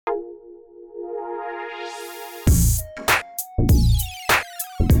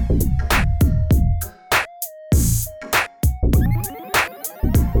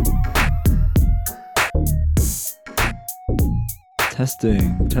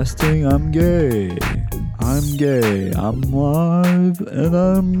Testing, I'm gay. I'm live and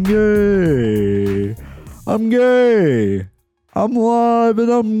I'm gay. I'm live and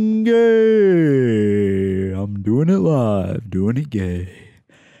I'm gay. I'm doing it live, doing it gay.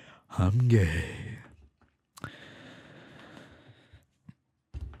 I'm gay.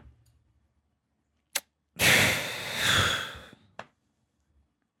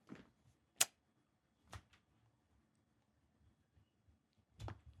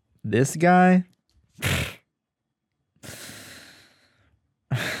 This guy?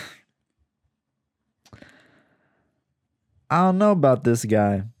 I don't know about this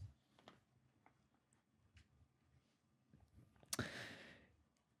guy.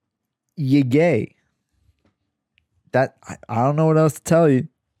 You gay. That I don't know what else to tell you.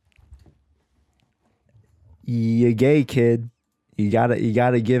 You gay, kid. You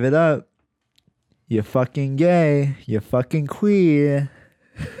gotta give it up. You fucking gay. You fucking queer.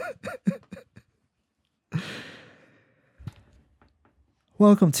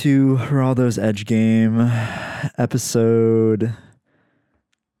 Welcome to Geraldo's Edge Game, episode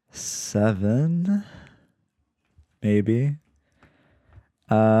 7, maybe.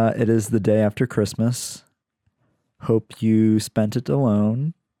 It is the day after Christmas. Hope you spent it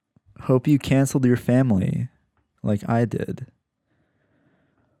alone. Hope you canceled your family like I did.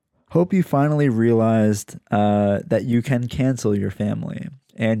 Hope you finally realized that you can cancel your family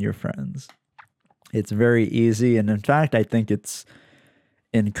and your friends. It's very easy, and in fact, I think it's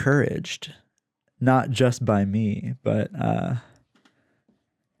encouraged, not just by me, but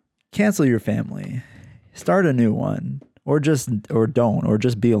cancel your family, start a new one, or just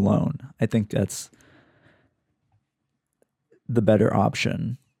be alone. I think that's the better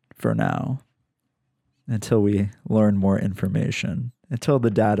option for now, until we learn more information, until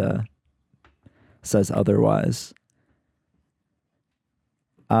the data says otherwise.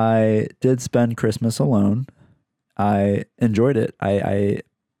 I did spend Christmas alone. I enjoyed it. I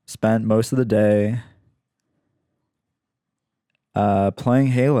spent most of the day playing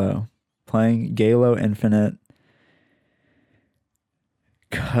Halo, playing Halo Infinite,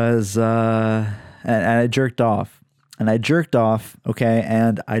 and I jerked off. Okay,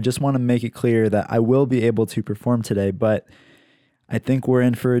 and I just want to make it clear that I will be able to perform today, but I think we're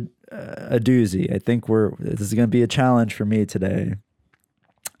in for a doozy. I think this is going to be a challenge for me today,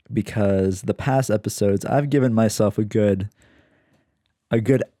 because the past episodes I've given myself a good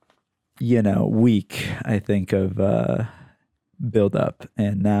week, I think, of build up,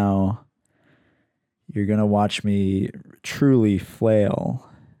 and now you're gonna watch me truly flail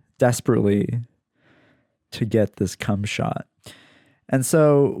desperately to get this cum shot. And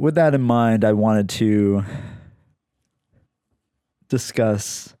so with that in mind, I wanted to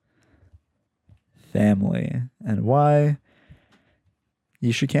discuss family and why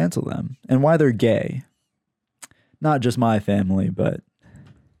you should cancel them, and why they're gay. Not just my family, but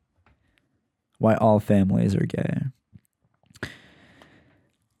why all families are gay.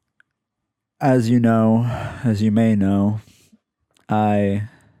 As you may know, I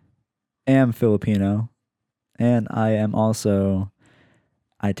am Filipino, and I am also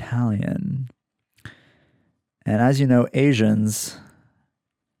Italian. And as you know, Asians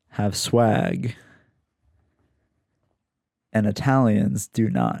have swag, and Italians do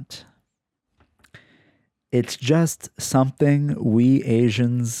not. It's just something we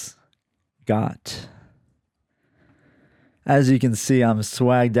Asians got. As you can see, I'm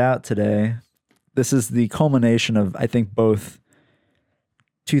swagged out today. This is the culmination of, I think, both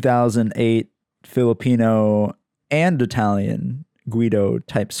 2008 Filipino and Italian Guido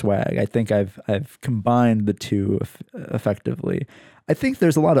type swag. I think I've combined the two effectively. I think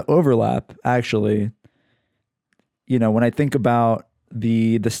there's a lot of overlap, actually. You know, when I think about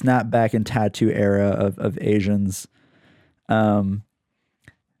the snapback and tattoo era of Asians,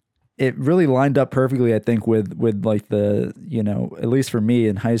 it really lined up perfectly, I think, with like the, at least for me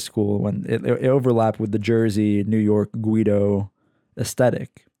in high school, when it overlapped with the Jersey, New York Guido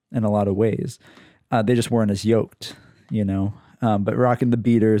aesthetic in a lot of ways. They just weren't as yoked, but rocking the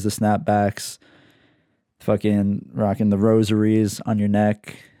beaters, the snapbacks, fucking rocking the rosaries on your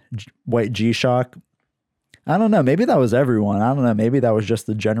neck, white G-Shock. I don't know. Maybe that was everyone. I don't know. Maybe that was just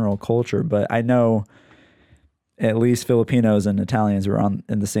the general culture. But I know at least Filipinos and Italians were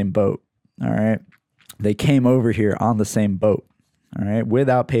in the same boat. All right. They came over here on the same boat. All right.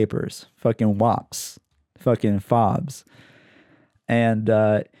 Without papers. Fucking wops. Fucking fobs. And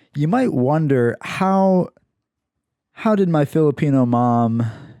you might wonder, how did my Filipino mom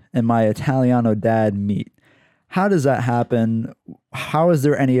and my Italiano dad meet? How does that happen? How is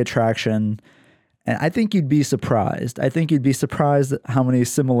there any attraction? And I think you'd be surprised. I think you'd be surprised at how many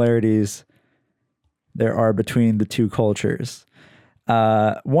similarities there are between the two cultures.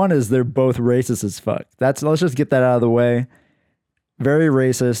 One is they're both racist as fuck. Let's just get that out of the way. Very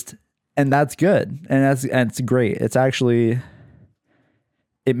racist, and that's good. And it's great. It's actually,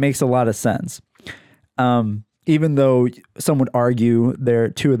 it makes a lot of sense. Even though some would argue they're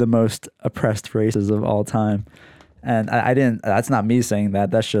two of the most oppressed races of all time. And that's not me saying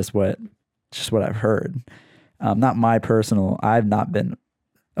that. That's just what I've heard. Not my personal, I've not been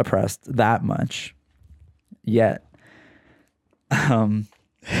oppressed that much yet.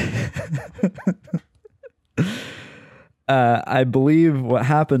 I believe what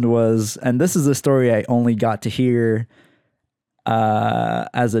happened was, and this is a story I only got to hear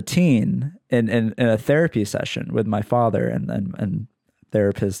as a teen in a therapy session with my father and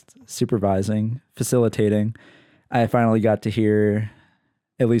therapist supervising, facilitating. I finally got to hear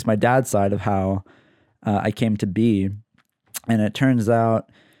at least my dad's side of how I came to be. And it turns out,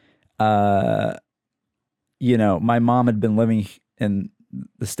 my mom had been living in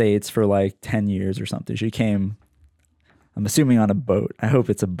the States for like 10 years or something. She came, I'm assuming, on a boat. I hope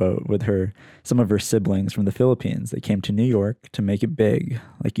it's a boat with some of her siblings from the Philippines. They came to New York to make it big,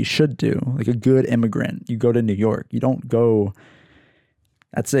 like you should do. Like a good immigrant, you go to New York. You don't go,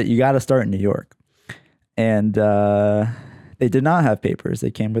 that's it. You got to start in New York. And they did not have papers.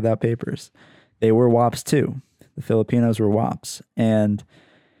 They came without papers. They were WAPs too. The Filipinos were WAPs. And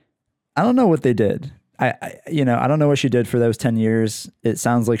I don't know what they did. I don't know what she did for those 10 years. It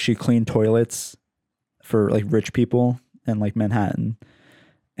sounds like she cleaned toilets for like rich people in like Manhattan.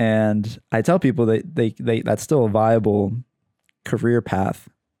 And I tell people that they that's still a viable career path.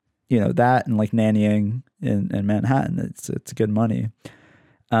 That and like nannying in Manhattan. It's good money.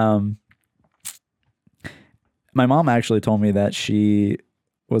 My mom actually told me that she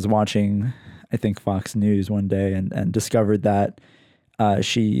was watching, I think, Fox News one day and discovered that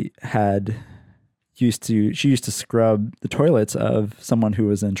she used to scrub the toilets of someone who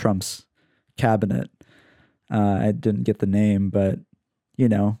was in Trump's cabinet. I didn't get the name, but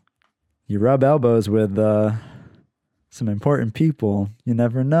you rub elbows with some important people. You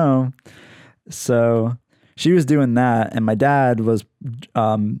never know. So she was doing that, and my dad was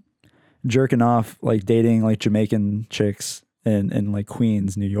jerking off, like dating like Jamaican chicks in like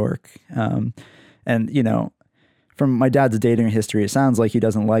Queens, New York. And from my dad's dating history, it sounds like he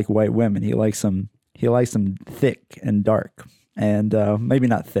doesn't like white women. He likes them thick and dark, and maybe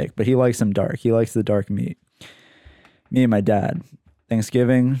not thick, but he likes them dark. He likes the dark meat. Me and my dad,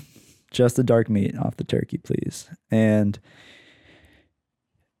 Thanksgiving, just the dark meat off the turkey, please. And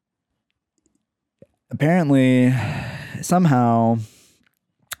apparently, somehow,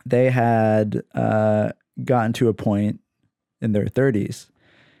 they had gotten to a point in their 30s.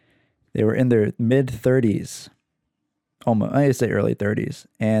 They were in their mid 30s, almost, I say early 30s,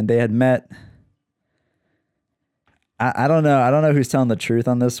 and they had met. I don't know. I don't know who's telling the truth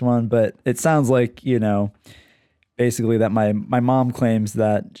on this one, but it sounds like, basically that my mom claims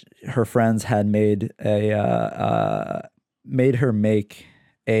that her friends had made her make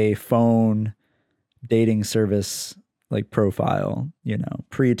a phone dating service like profile,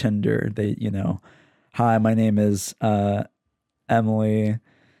 pre-Tinder. They, hi, my name is Emily.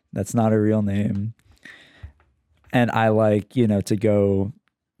 That's not a real name. And I like, to go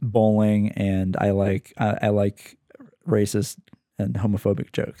bowling, and I like racist and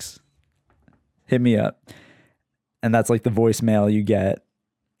homophobic jokes. Hit me up. And that's like the voicemail you get.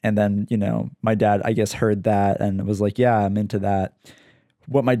 And then, my dad, I guess, heard that and was like, yeah, I'm into that.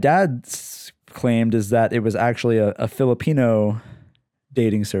 What my dad claimed is that it was actually a Filipino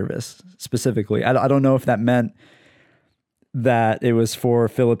dating service specifically. I don't know if that meant that it was for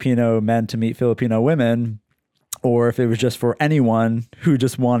Filipino men to meet Filipino women, or if it was just for anyone who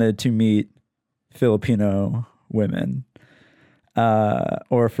just wanted to meet Filipino women,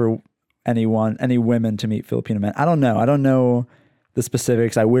 or for any women to meet Filipino men. I don't know. I don't know the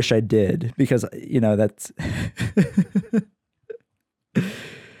specifics. I wish I did, because that's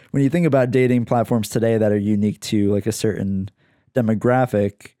when you think about dating platforms today that are unique to like a certain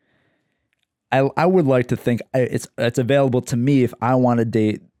demographic, I would like to think it's available to me if I want to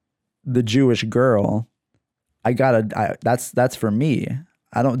date the Jewish girl. That's for me.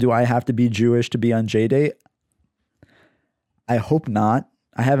 Do I have to be Jewish to be on JDate? I hope not.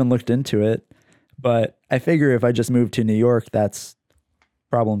 I haven't looked into it, but I figure if I just move to New York, that's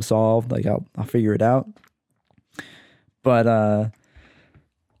problem solved. Like I'll figure it out. But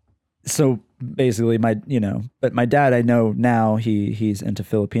so basically but my dad, I know now he's into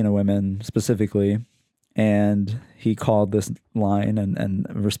Filipino women specifically, and he called this line and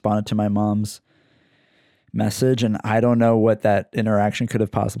responded to my mom's message, and I don't know what that interaction could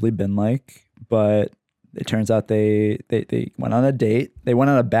have possibly been like, but it turns out they went on a date. They went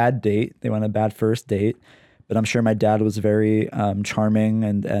on a bad date. They went on a bad first date, but I'm sure my dad was very charming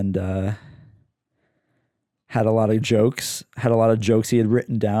and had a lot of jokes he had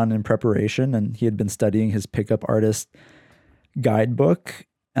written down in preparation, and he had been studying his pickup artist guidebook.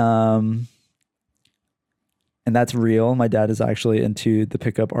 And that's real. My dad is actually into the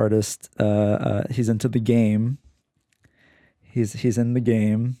pickup artist. He's into the game. He's in the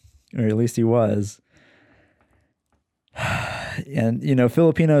game, or at least he was. And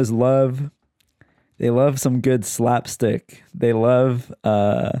Filipinos they love some good slapstick. They love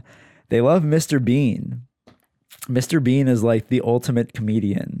Mr. Bean. Mr. Bean is like the ultimate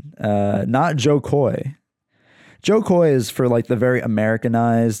comedian. Not Joe Coy. Joe Coy is for like the very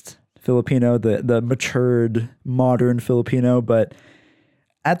Americanized Filipino, the matured modern Filipino, but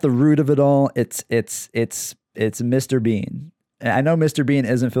at the root of it all, it's Mr. Bean. I know Mr. Bean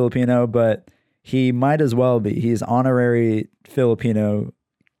isn't Filipino, but he might as well be. He's honorary Filipino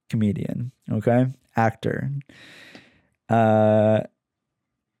comedian, okay? Actor. And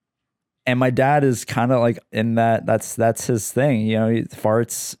my dad is kind of like in that's his thing. He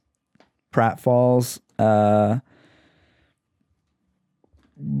farts, pratfalls,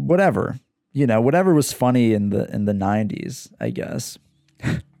 whatever was funny in the 90s, I guess.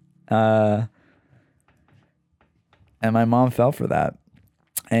 And my mom fell for that.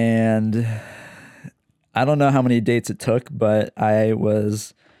 And I don't know how many dates it took, but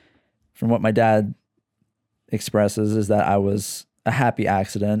from what my dad expresses, is that I was a happy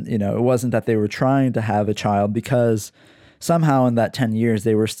accident. It wasn't that they were trying to have a child, because somehow in that 10 years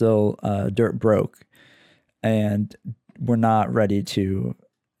they were still dirt broke and were not ready to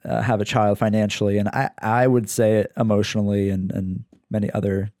have a child financially, and I would say emotionally and many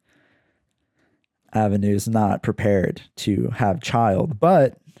other avenues, not prepared to have child.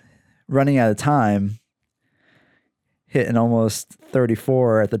 But running out of time, hitting almost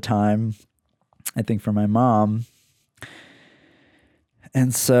 34 at the time, I think, for my mom.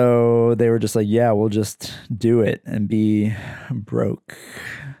 And so they were just like, yeah, we'll just do it and be broke.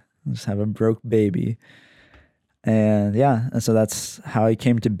 We'll just have a broke baby. And yeah, and so that's how I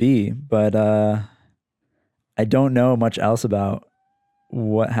came to be. But I don't know much else about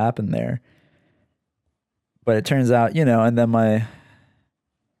what happened there. But it turns out, and then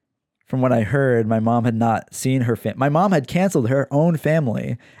from what I heard, my mom had not seen her my mom had canceled her own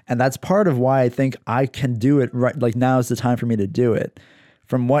family. And that's part of why I think I can do it right. Like, now is the time for me to do it.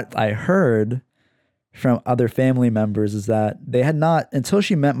 From what I heard from other family members, is that they had not, until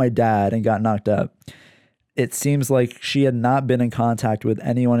she met my dad and got knocked up, it seems like she had not been in contact with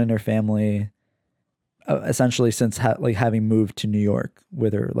anyone in her family, essentially since having moved to New York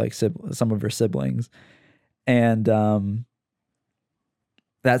with her, like some of her siblings. And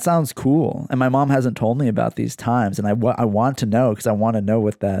that sounds cool. And my mom hasn't told me about these times, and I want to know, because I want to know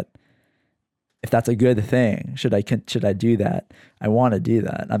if that's a good thing. Should I do that? I want to do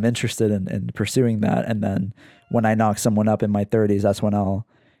that. I'm interested in pursuing that. And then when I knock someone up in my 30s, that's when I'll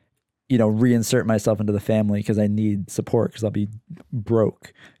reinsert myself into the family, because I need support, because I'll be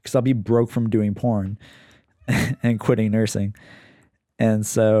broke from doing porn and quitting nursing. And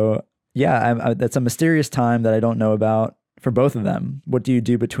so, yeah, that's a mysterious time that I don't know about for both of them. What do you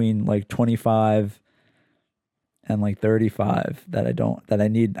do between like 25 and like 35 that I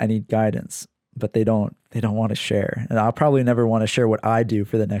need guidance, but they don't want to share. And I'll probably never want to share what I do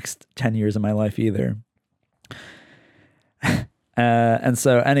for the next 10 years of my life either. And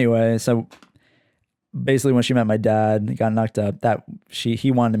so anyway, so basically when she met my dad, got knocked up, he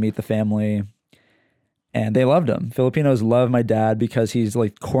wanted to meet the family, and they loved him. Filipinos love my dad because he's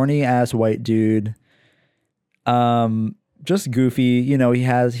like corny ass white dude. Just goofy. He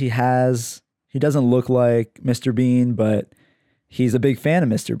doesn't look like Mr. Bean, but he's a big fan of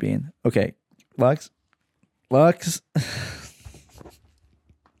Mr. Bean. Okay. Lux.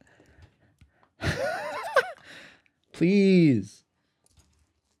 Please.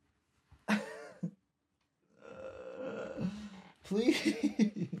 Please.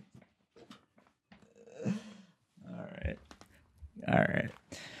 All right.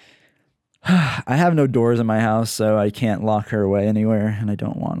 I have no doors in my house, so I can't lock her away anywhere, and I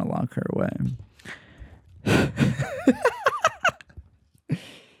don't want to lock her away.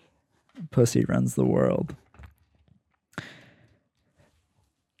 Pussy runs the world.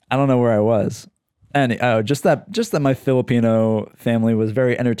 I don't know where I was. And just that my Filipino family was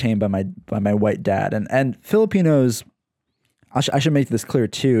very entertained by my white dad, and Filipinos, I should make this clear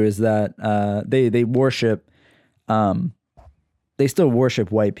too, is that they worship they still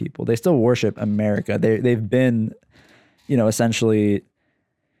worship white people. They still worship America. They've been, essentially,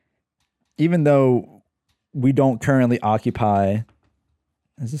 even though we don't currently occupy,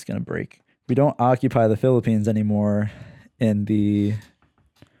 is this going to break? We don't occupy the Philippines anymore in the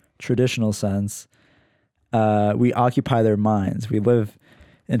traditional sense. We occupy their minds. We live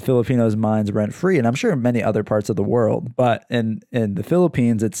in Filipinos' minds rent free, and I'm sure in many other parts of the world. But in the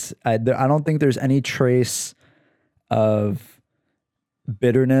Philippines, I don't think there's any trace of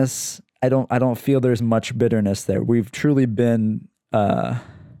bitterness. I don't feel there's much bitterness there. We've truly been. I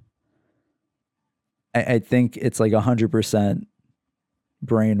think it's like 100%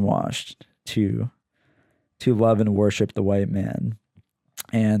 brainwashed to love and worship the white man,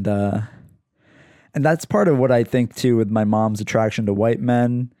 and that's part of what I think too with my mom's attraction to white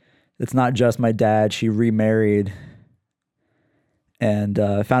men. It's not just my dad. She remarried and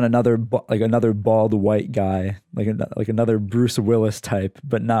found another bald white guy, like another Bruce Willis type,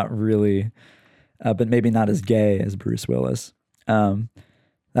 but not really, but maybe not as gay as Bruce Willis.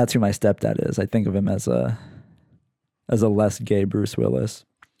 That's who my stepdad is. I think of him as a less gay Bruce Willis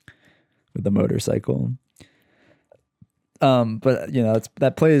with the motorcycle. But I think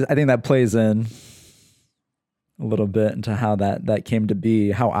that plays in a little bit into how that came to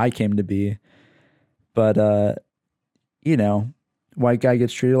be, how I came to be. But white guy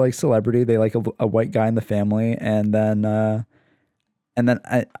gets treated like celebrity. They like a white guy in the family, and then on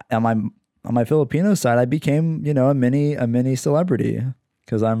my Filipino side, I became a mini celebrity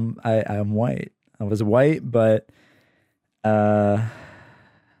because I'm white. I was white, but kind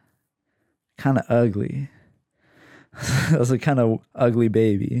of ugly. I was a kind of ugly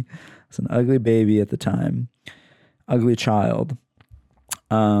baby. I was an ugly baby at the time. Ugly child.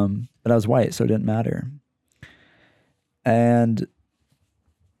 But I was white, so it didn't matter. And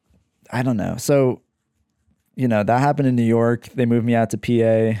I don't know. So, that happened in New York. They moved me out to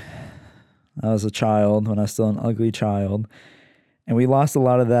PA. I was a child when I was still an ugly child. And we lost a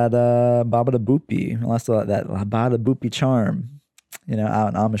lot of that baba da boopy. We lost a lot of that baba da boopy charm,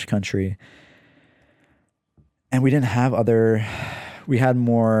 out in Amish country. And we didn't have we had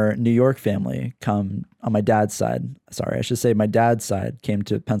more New York family come on my dad's side. Sorry, I should say my dad's side came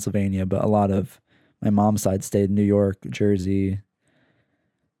to Pennsylvania, but a lot of my mom's side stayed in New York, Jersey.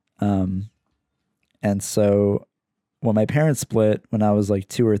 And so when my parents split, when I was like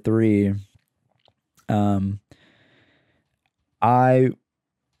 2 or 3, I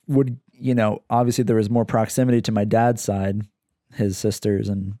would, obviously there was more proximity to my dad's side, his sisters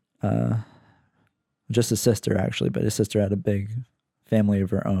and, just his sister actually, but his sister had a big family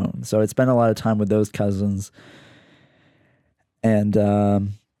of her own. So I'd spent a lot of time with those cousins. And I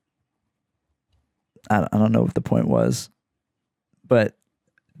don't know what the point was, but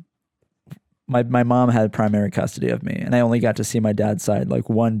my mom had primary custody of me, and I only got to see my dad's side like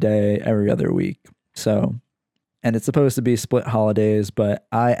one day every other week. So, and it's supposed to be split holidays, but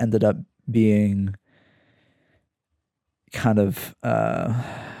I ended up being kind of,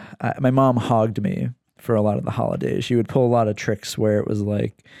 my mom hogged me for a lot of the holidays. She would pull a lot of tricks where it was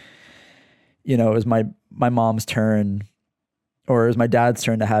like, it was my mom's turn, or it was my dad's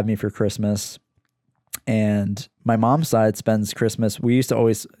turn to have me for Christmas. And my mom's side spends Christmas. We used to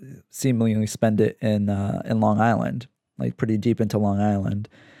always seemingly spend it in Long Island, like pretty deep into Long Island.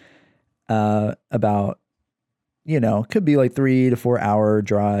 About, could be like 3 to 4 hour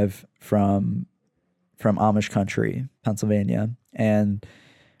drive from Amish country, Pennsylvania. And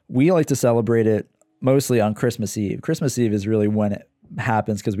we like to celebrate it mostly on Christmas Eve. Christmas Eve is really when it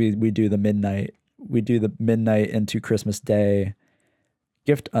happens because we do the midnight. We do the midnight into Christmas Day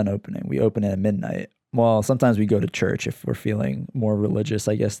gift unopening. We open it at midnight. Well, sometimes we go to church if we're feeling more religious.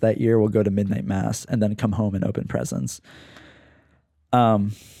 I guess that year we'll go to midnight mass and then come home and open presents.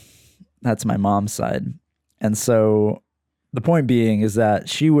 That's my mom's side. And so the point being is that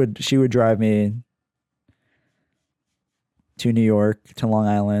she would drive me to New York, to Long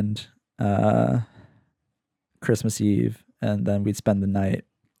Island, Christmas Eve, and then we'd spend the night.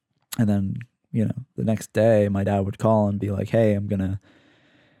 And then, the next day my dad would call and be like, "Hey, I'm going to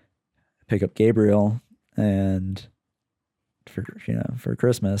pick up Gabriel and for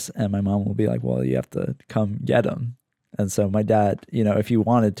Christmas." And my mom will be like, "Well, you have to come get him." And so my dad, if he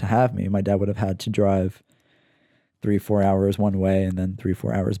wanted to have me, my dad would have had to drive 3-4 hours one way and then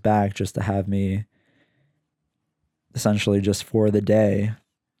 3-4 hours back just to have me essentially just for the day,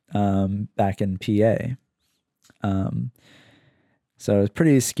 back in PA. So it was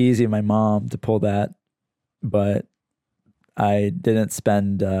pretty skeezy of my mom to pull that, but I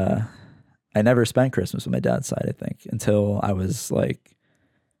never spent Christmas with my dad's side, I think, until I was like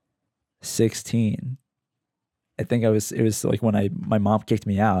 16. I think it was like when my mom kicked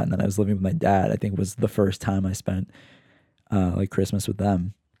me out and then I was living with my dad, I think was the first time I spent like Christmas with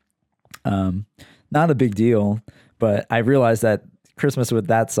them. Not a big deal, but I realized that Christmas with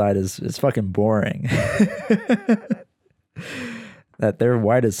that side is fucking boring. That they're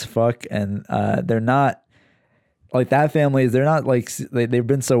white as fuck and they're not like that family. They're not like they've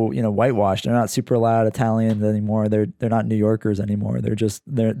been so whitewashed. They're not super loud Italians anymore. They're not New Yorkers anymore. They're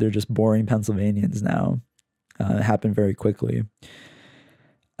just boring Pennsylvanians now. It happened very quickly.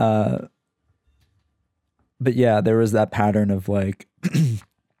 But yeah, there was that pattern of like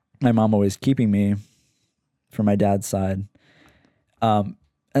my mom always keeping me for my dad's side. And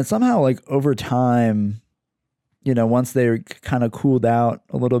somehow like over time, once they kind of cooled out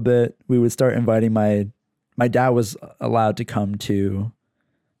a little bit, we would start inviting my dad was allowed to come to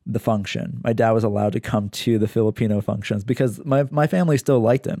the function. My dad was allowed to come to the Filipino functions because my family still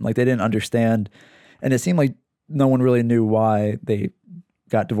liked him. Like they didn't understand. And it seemed like no one really knew why they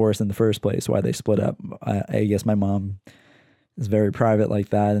got divorced in the first place, why they split up. I guess my mom is very private like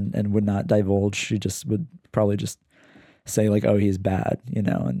that and would not divulge. She just would probably just say like, oh, he's bad,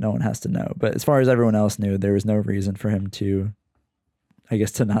 and no one has to know. But as far as everyone else knew, there was no reason for him to, I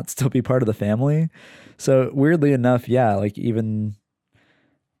guess, to not still be part of the family. So weirdly enough, yeah, like even,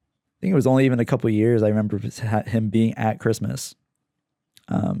 I think it was only even a couple of years, I remember him being at Christmas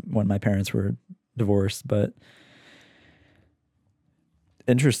when my parents were divorced, but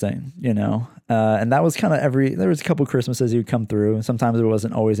interesting, and that was kind of there was a couple Christmases he would come through. Sometimes it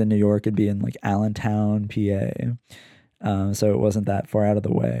wasn't always in New York. It'd be in like Allentown, PA. So it wasn't that far out of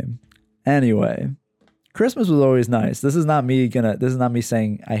the way. Anyway, Christmas was always nice. This is not me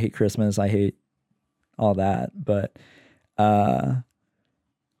saying I hate Christmas. I hate all that. But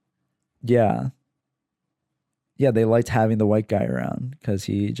yeah, they liked having the white guy around because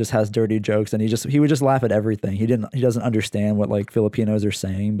he just has dirty jokes and he would just laugh at everything. He doesn't understand what like Filipinos are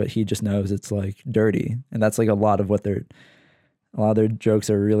saying, but he just knows it's like dirty. And that's like a lot of their jokes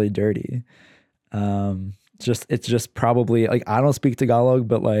are really dirty. It's just probably like, I don't speak Tagalog,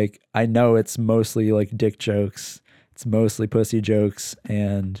 but like, I know it's mostly like dick jokes. It's mostly pussy jokes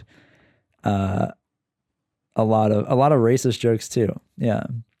and, a lot of racist jokes too. Yeah.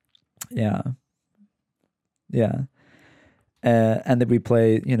 Yeah. Yeah. And then we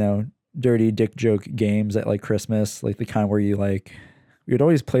play, dirty dick joke games at like Christmas, like the kind where you like, we would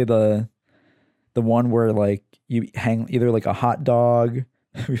always play the one where like you hang either like a hot dog.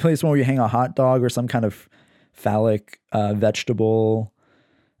 We play this one where you hang a hot dog or some kind of phallic vegetable,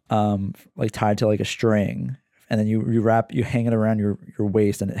 like tied to like a string. And then you hang it around your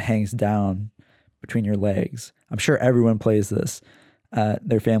waist and it hangs down between your legs. I'm sure everyone plays this at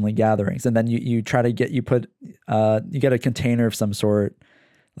their family gatherings. And then you try to you get a container of some sort,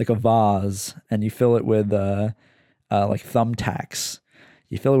 like a vase, and you fill it with like thumbtacks.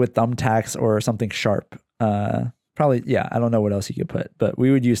 You fill it with thumbtacks or something sharp. Probably, yeah, I don't know what else you could put, but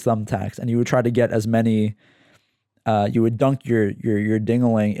we would use thumbtacks and you would try to get as many, you would dunk your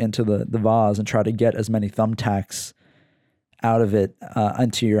dingling into the vase and try to get as many thumbtacks out of it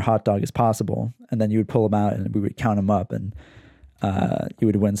into your hot dog as possible. And then you would pull them out and we would count them up and you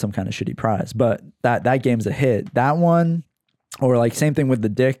would win some kind of shitty prize. But that game's a hit. That one, or like same thing with the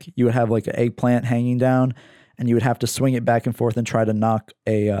dick, you would have like an eggplant hanging down and you would have to swing it back and forth and try to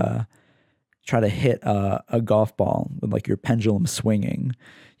hit a golf ball with like your pendulum swinging.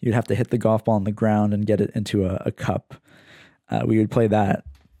 You'd have to hit the golf ball on the ground and get it into a cup. We would play that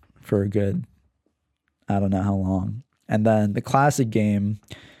for a good, I don't know how long. And then the classic game,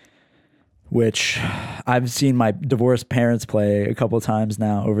 which I've seen my divorced parents play a couple of times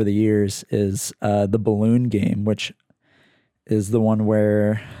now over the years, is the balloon game, which is the one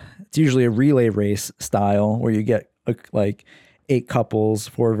where it's usually a relay race style where you get like 8 couples,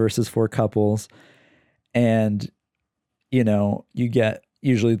 4 versus 4 couples. And, you get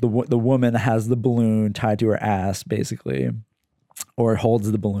usually the woman has the balloon tied to her ass basically, or holds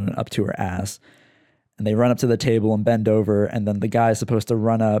the balloon up to her ass. And they run up to the table and bend over, and then the guy is supposed to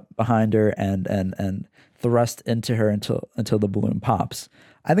run up behind her and thrust into her until the balloon pops.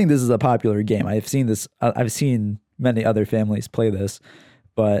 I think this is a popular game. I've seen many other families play this,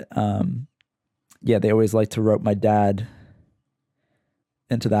 but yeah, they always like to rope my dad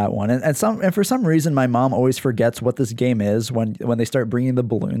into that one. And for some reason, my mom always forgets what this game is when they start bringing the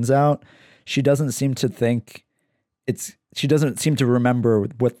balloons out. She doesn't seem to think she doesn't seem to remember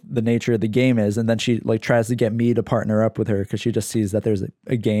what the nature of the game is. And then she like tries to get me to partner up with her because she just sees that there's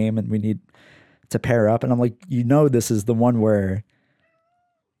a game and we need to pair up. And I'm like, this is the one where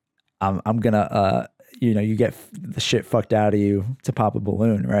I'm gonna, you get the shit fucked out of you to pop a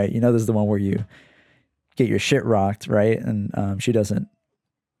balloon, right? This is the one where you get your shit rocked, right? And she doesn't.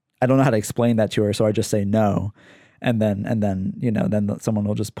 I don't know how to explain that to her, so I just say no, and then then someone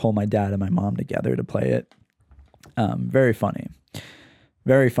will just pull my dad and my mom together to play it. Very funny,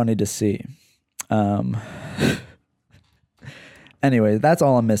 very funny to see. Um, anyway, that's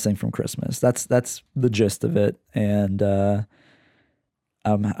all I'm missing from Christmas. That's the gist of it, and I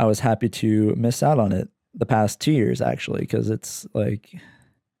was happy to miss out on it the past 2 years actually, because it's like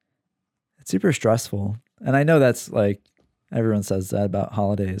it's super stressful, and I know that's like everyone says that about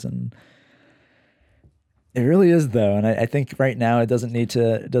holidays, and it really is though. And I think right now it doesn't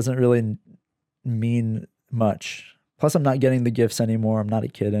really mean much. Plus, I'm not getting the gifts anymore. I'm not a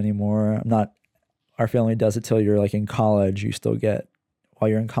kid anymore. I'm not. Our family does it till you're like in college. You still get while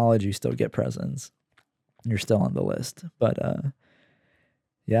you're in college, you still get presents. You're still on the list, but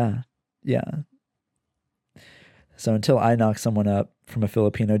yeah, yeah. So until I knock someone up from a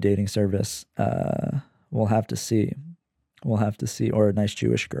Filipino dating service, we'll have to see. We'll have to see, or a nice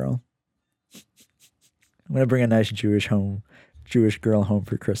Jewish girl. I'm gonna bring a nice Jewish girl home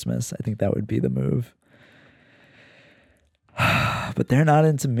for Christmas. I think that would be the move. But they're not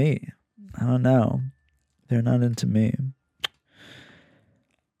into me. I don't know. They're not into me.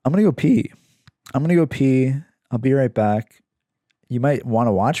 I'm gonna go pee. I'll be right back. You might want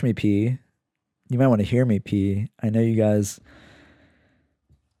to watch me pee. You might want to hear me pee. I know you guys.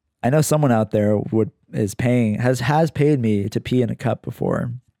 I know someone out there has paid me to pee in a cup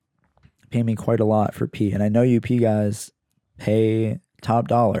before. Pay me quite a lot for pee, and I know you pee guys pay top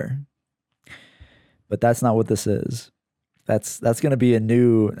dollar. But that's not what this is. That's gonna be a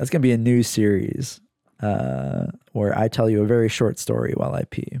new series where I tell you a very short story while I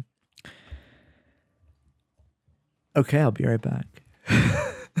pee. Okay, I'll be right back.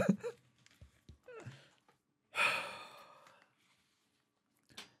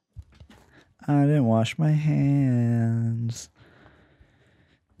 I didn't wash my hands.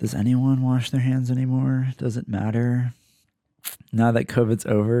 Does anyone wash their hands anymore? Does it matter? Now that COVID's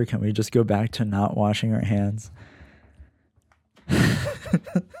over, can we just go back to not washing our hands?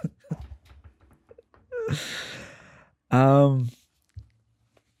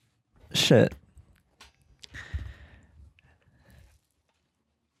 Shit.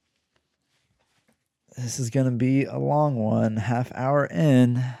 This is gonna be a long one, half hour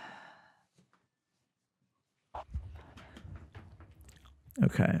in.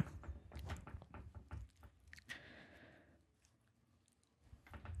 Okay.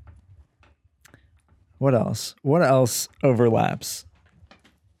 What else? What else overlaps?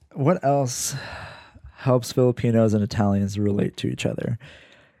 What else helps Filipinos and Italians relate to each other?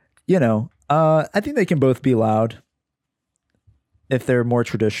 I think they can both be loud if they're more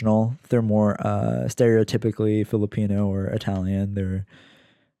traditional, if they're more stereotypically Filipino or Italian.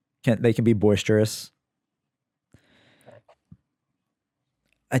 They can be boisterous.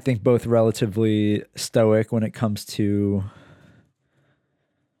 I think both relatively stoic when it comes to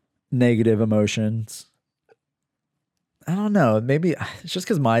negative emotions. I don't know. Maybe it's just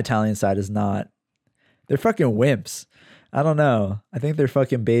because my Italian side is not. They're fucking wimps. I don't know. I think they're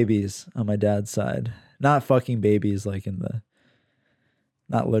fucking babies on my dad's side. Not fucking babies like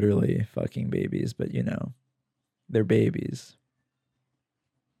not literally fucking babies, but they're babies.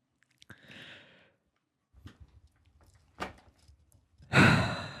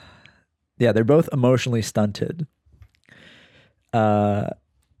 Yeah, they're both emotionally stunted. They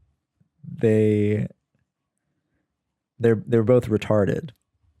they're both retarded.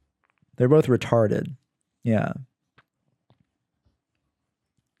 They're both retarded. Yeah.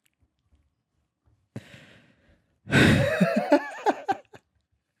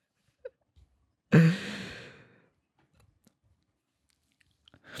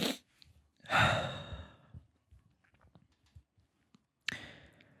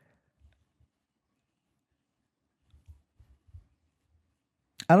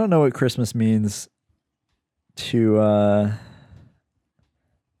 I don't know what Christmas means to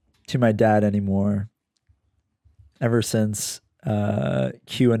my dad anymore. Ever since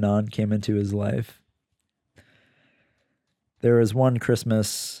QAnon came into his life. There was one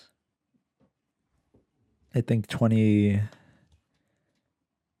Christmas, I think it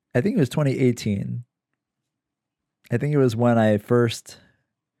was 2018. I think it was when I first.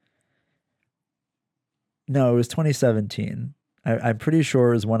 No, it was 2017. I'm pretty sure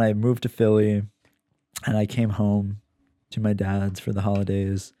it was when I moved to Philly and I came home to my dad's for the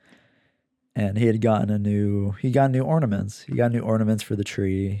holidays, and he got new ornaments. He got new ornaments for the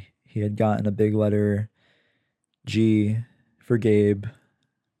tree. He had gotten a big letter G for Gabe,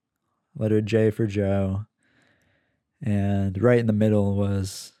 letter J for Joe, and right in the middle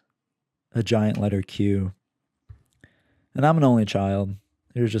was a giant letter Q. And I'm an only child.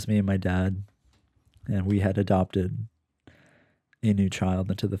 It was just me and my dad. And we had adopted a new child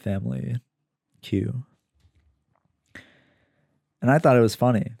into the family, Q. And I thought it was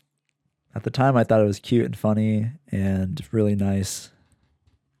funny. At the time, I thought it was cute and funny and really nice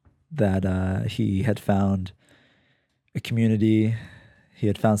that he had found a community. He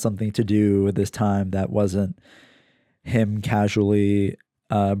had found something to do with this time that wasn't him casually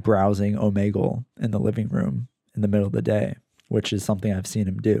browsing Omegle in the living room in the middle of the day, which is something I've seen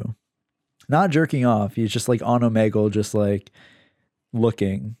him do. Not jerking off. He's just like on Omegle, just like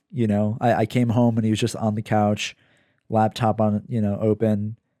looking, you know. I came home and he was just on the couch, laptop on, you know,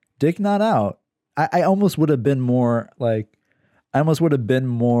 open, dick not out. I almost would have been more like, I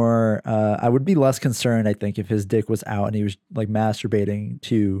would be less concerned, I think, if his dick was out and he was like masturbating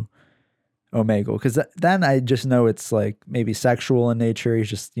to Omegle. Because then I just know it's like maybe sexual in nature. He's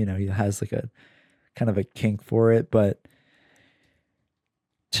just, you know, he has like a kind of a kink for it. But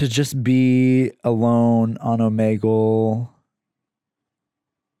to just be alone on Omegle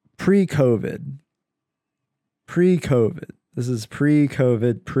pre-COVID, this is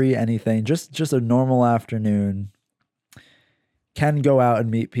pre-COVID, pre-anything, just a normal afternoon. Can go out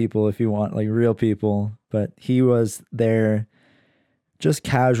and meet people if you want, like real people, but he was there just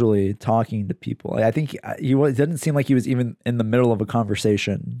casually talking to people. I think it didn't seem like he was even in the middle of a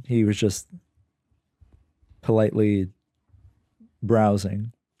conversation. He was just politely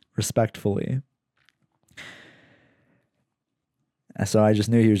browsing, respectfully. So I just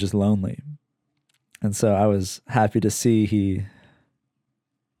knew he was just lonely. And so I was happy to see he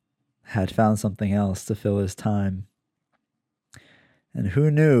had found something else to fill his time. And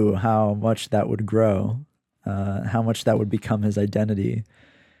who knew how much that would grow, how much that would become his identity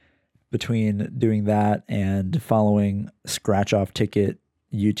between doing that and following scratch off ticket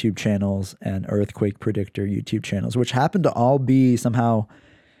YouTube channels and earthquake predictor YouTube channels, which happen to all be somehow,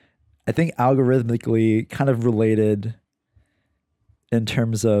 I think, algorithmically kind of related in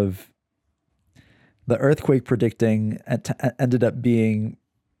terms of the earthquake predicting ended up being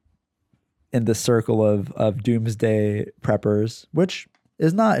in the circle of doomsday preppers, which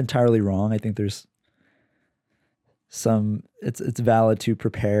is not entirely wrong. I think there's it's valid to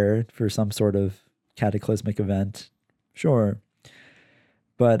prepare for some sort of cataclysmic event. Sure.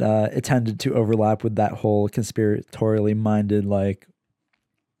 But it tended to overlap with that whole conspiratorially minded, like,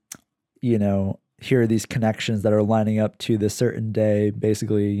 you know, here are these connections that are lining up to this certain day,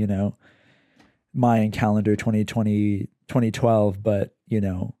 basically, you know, Mayan calendar 2020, 2012, but, you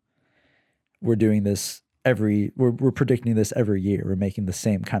know, we're doing this we're predicting this every year. We're making the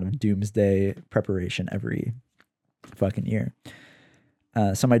same kind of doomsday preparation every fucking year.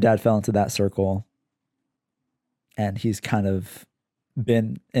 So my dad fell into that circle, and he's kind of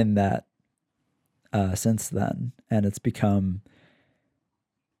been in that since then, and it's become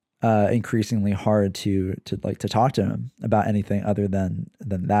increasingly hard to talk to him about anything other than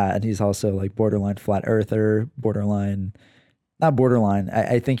that. And he's also like borderline flat earther, not borderline.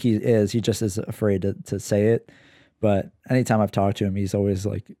 I think he is. He just is afraid to say it. But anytime I've talked to him, he's always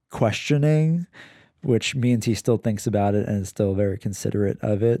like questioning, which means he still thinks about it and is still very considerate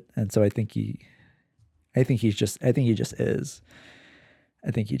of it. And so I think he just is.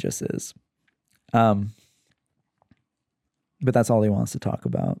 But that's all he wants to talk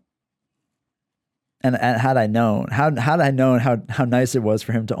about. And had I known how nice it was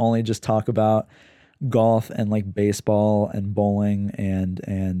for him to only just talk about golf and like baseball and bowling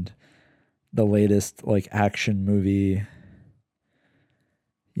and the latest like action movie,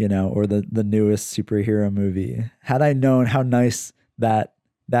 you know, or the newest superhero movie. Had I known how nice that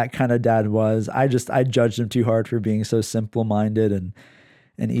kind of dad was, I judged him too hard for being so simple-minded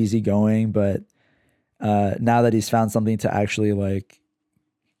and easygoing. But now that he's found something to actually like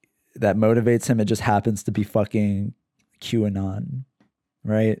that motivates him, it just happens to be fucking QAnon,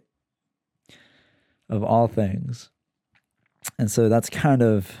 right? Of all things. And so that's kind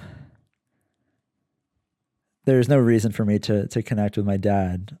of, there's no reason for me to connect with my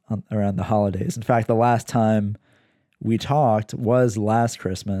dad around the holidays. In fact, the last time we talked was last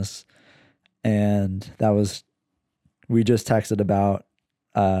Christmas, and we just texted about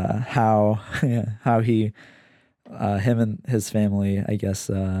how he him and his family, I guess,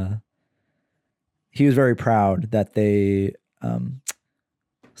 he was very proud that they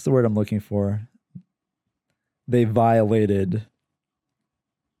what's the word I'm looking for? They violated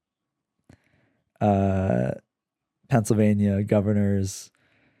Pennsylvania governor's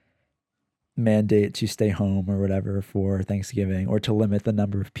mandate to stay home or whatever for Thanksgiving, or to limit the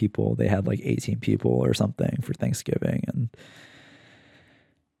number of people. They had like 18 people or something for Thanksgiving. And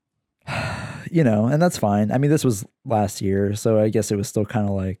And that's fine. I mean, this was last year, so I guess it was still kind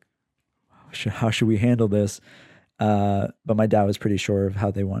of like, how should we handle this? But my dad was pretty sure of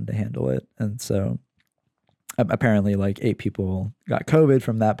how they wanted to handle it. And so apparently like 8 people got COVID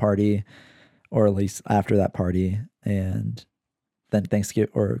from that party, or at least after that party. And then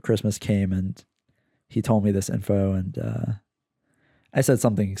Thanksgiving or Christmas came and he told me this info, and I said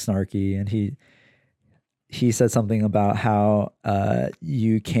something snarky, and he said something about how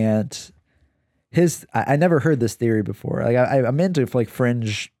you can't I never heard this theory before. Like I'm into like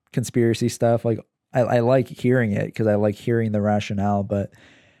fringe conspiracy stuff. Like I like hearing it because I like hearing the rationale, but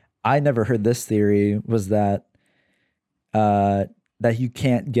I never heard this theory was that that you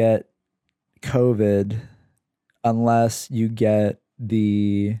can't get COVID unless you get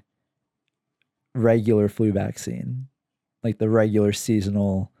the regular flu vaccine, like the regular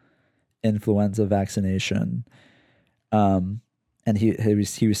seasonal influenza vaccination. And he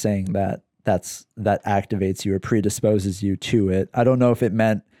was saying that that activates you or predisposes you to it. I didn't know if it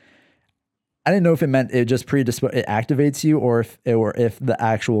meant it just it activates you, or if the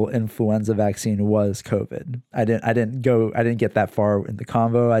actual influenza vaccine was COVID. I didn't get that far in the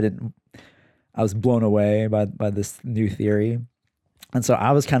convo. I was blown away by this new theory. And so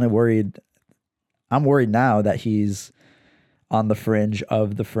I was kind of worried. I'm worried now that he's on the fringe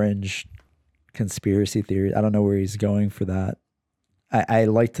of the fringe conspiracy theory. I don't know where he's going for that. I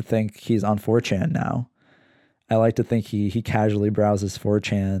like to think he's on 4chan now. I like to think he casually browses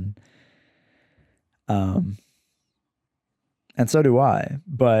 4chan. And so do I,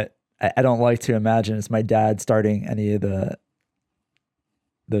 but I don't like to imagine it's my dad starting any of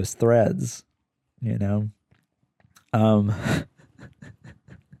those threads,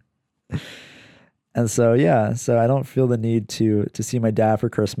 And so, yeah, so I don't feel the need to see my dad for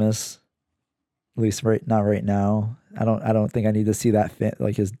Christmas, at least not right now. I don't think I need to see that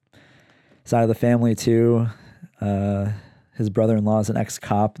like his side of the family too. His brother-in-law is an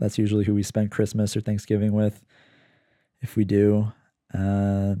ex-cop. That's usually who we spend Christmas or Thanksgiving with, if we do.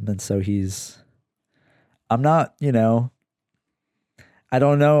 And so I'm not, I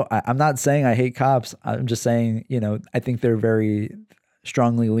don't know. I'm not saying I hate cops. I'm just saying, I think they're very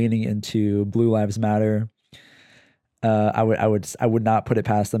strongly leaning into Blue Lives Matter. I would not put it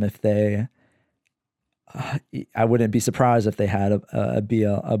past them if they. I wouldn't be surprised if they had a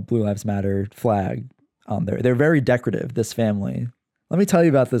Blue Lives Matter flag on there. They're very decorative. This family. Let me tell you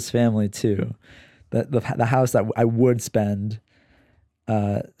about this family too. The house that I would spend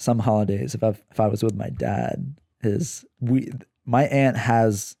some holidays if I was with my dad is my aunt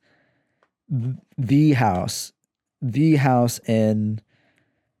has the house in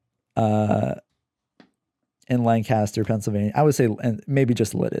Lancaster, Pennsylvania. I would say, and maybe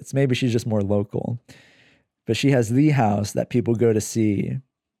just Lidditz. Maybe she's just more local, but she has the house that people go to see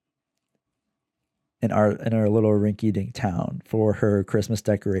in our little rinky-dink town for her Christmas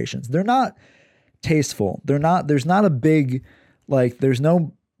decorations. They're not tasteful. There's not a big, like, there's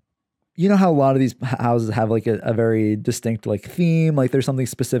no, how a lot of these houses have like a very distinct like theme, like there's something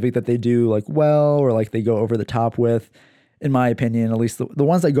specific that they do like well, or like they go over the top with. In my opinion, at least the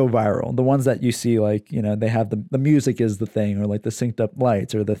ones that go viral, the ones that you see, like, they have the music is the thing, or like the synced up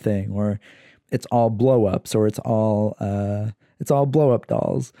lights are the thing, or it's all blow ups, or it's all blow up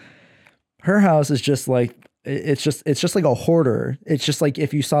dolls. Her house is just like, it's just like a hoarder. It's just like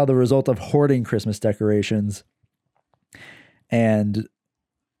if you saw the result of hoarding Christmas decorations and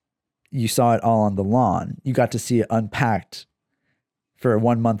you saw it all on the lawn, you got to see it unpacked for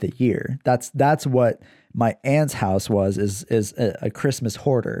 1 month a year. That's what my aunt's house is a Christmas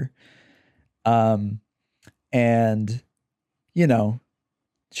hoarder. And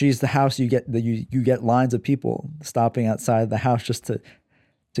she's the house you get lines of people stopping outside the house just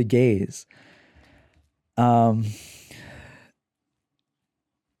to gaze. And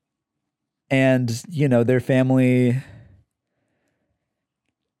their family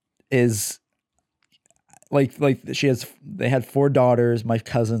is they had 4 daughters. My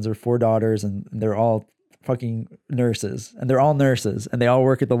cousins are 4 daughters, and they're all fucking nurses, and they all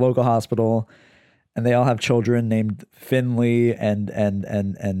work at the local hospital, and they all have children named Finley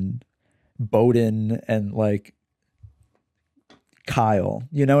and Bowden and like Kyle.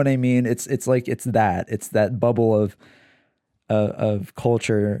 You know what I mean? It's that bubble of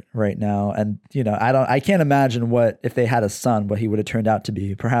culture right now. And I can't imagine what if they had a son, what he would have turned out to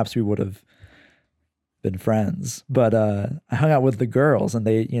be. Perhaps we would have been friends, but I hung out with the girls, and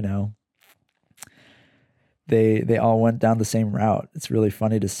they they all went down the same route. It's really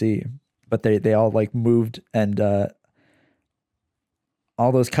funny to see, but they all like moved, and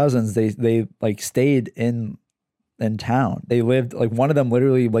all those cousins, they like stayed in in town. They lived like one of them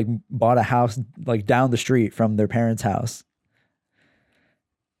literally like bought a house like down the street from their parents' house.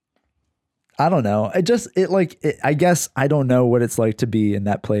 I don't know. I guess I don't know what it's like to be in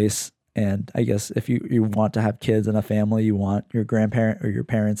that place. And I guess if you want to have kids and a family, you want your grandparent or your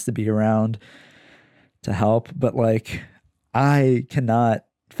parents to be around to help. But like, I cannot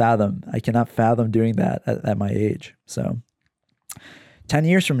fathom doing that at my age. So 10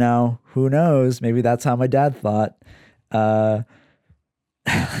 years from now, who knows? Maybe that's how my dad thought. Uh,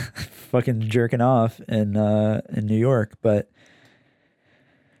 fucking jerking off in New York. But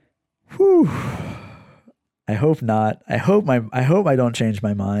whew, I hope not. I hope I don't change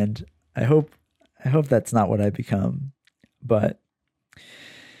my mind. I hope that's not what I become. But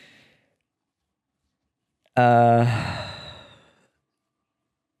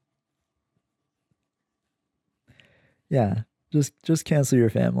yeah, just cancel your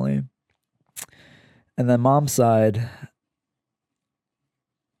family. And then mom's side,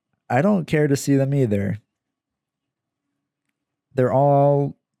 I don't care to see them either. They're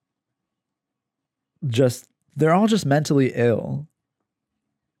all just mentally ill.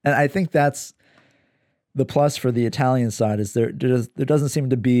 And I think that's the plus for the Italian side is there doesn't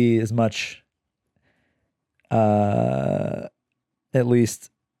seem to be as much at least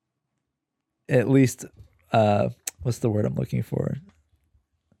what's the word I'm looking for?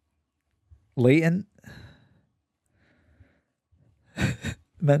 Latent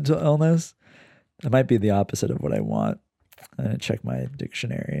mental illness. That might be the opposite of what I want. I'm gonna check my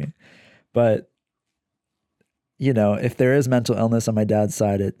dictionary. But you know, if there is mental illness on my dad's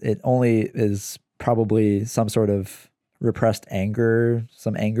side, it only is probably some sort of repressed anger,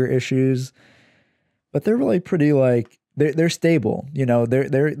 some anger issues. But they're really pretty like they're stable. You know,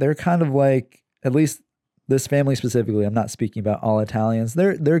 they're kind of like, at least this family specifically, I'm not speaking about all Italians.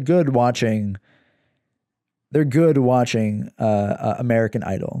 They're good watching. They're good watching American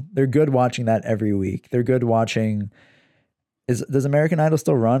Idol. They're good watching that every week. They're good watching. Does American Idol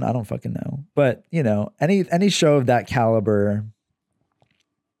still run? I don't fucking know. But you know, any show of that caliber,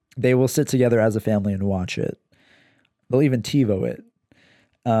 they will sit together as a family and watch it. They'll even TiVo it.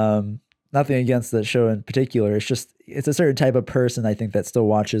 Nothing against the show in particular. It's just it's a certain type of person I think that still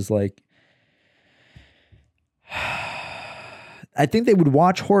watches like. I think they would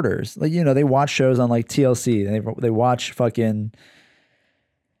watch Hoarders. Like, you know, they watch shows on like TLC and they watch fucking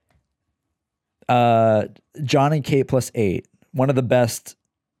John and Kate plus 8, one of the best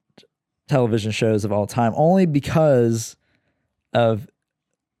television shows of all time, only because of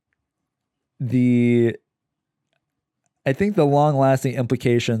I think the long lasting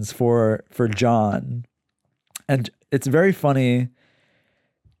implications for John. And it's very funny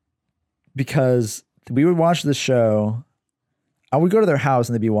because we would watch the show. I would go to their house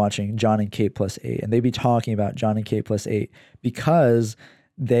and they'd be watching John and Kate plus 8, and they'd be talking about John and Kate plus 8 because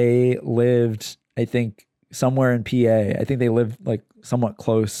they lived, I think, somewhere in PA. I think they lived like somewhat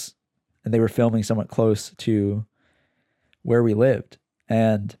close, and they were filming somewhat close to where we lived.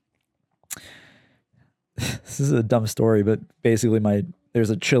 And this is a dumb story, but basically there's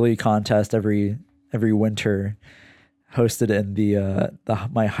a chili contest every winter hosted in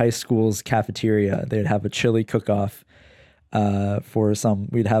my high school's cafeteria. They'd have a chili cook-off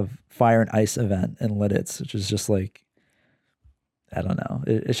we'd have fire and ice event in Lidditz, which is just like, I don't know.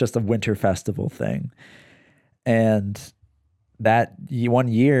 It's just a winter festival thing. And that one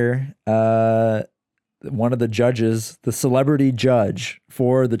year, one of the judges, the celebrity judge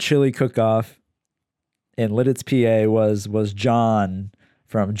for the chili cook-off in Lidditz, PA was John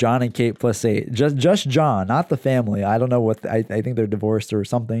from John and Kate plus 8. Just John, not the family. I don't know what, I think they're divorced or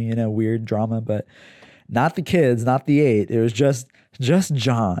something, you know, weird drama, but not the kids, not the 8. It was just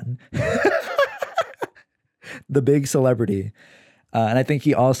John, the big celebrity. And I think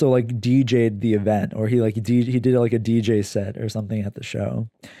he also like DJ'd the event, or he did like a DJ set or something at the show.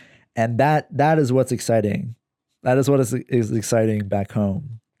 And that is what's exciting. That is what is exciting back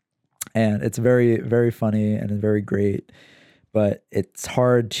home. And it's very, very funny and very great, but it's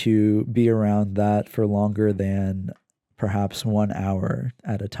hard to be around that for longer than perhaps 1 hour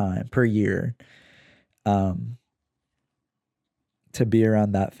at a time per year. To be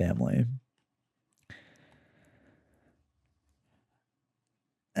around that family.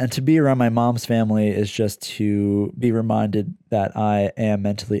 And to be around my mom's family is just to be reminded that I am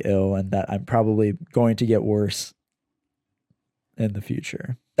mentally ill and that I'm probably going to get worse in the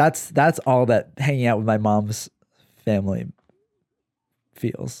future. That's all that hanging out with my mom's family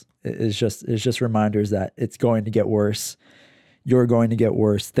feels. It's just reminders that it's going to get worse. You're going to get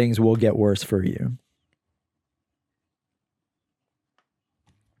worse. Things will get worse for you.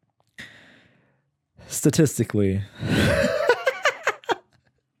 statistically.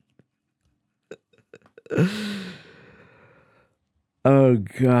 Oh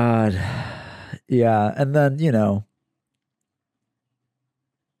God. Yeah. And then,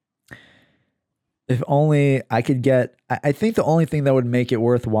 if only I could get, I think the only thing that would make it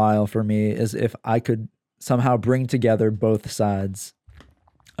worthwhile for me is if I could somehow bring together both sides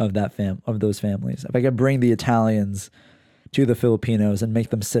of of those families. If I could bring the Italians to the Filipinos and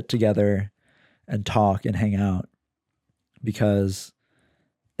make them sit together and talk and hang out, because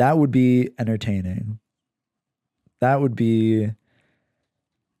that would be entertaining. That would be,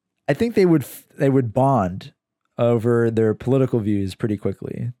 I think they would bond over their political views pretty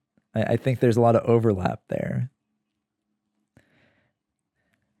quickly. I think there's a lot of overlap there.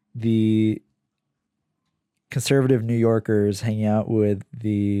 The conservative New Yorkers hanging out with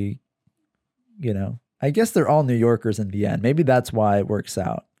I guess they're all New Yorkers in the end. Maybe that's why it works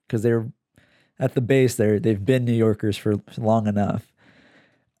out, because they're at the base. They've been New Yorkers for long enough.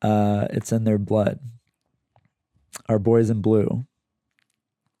 It's in their blood. Our boys in blue.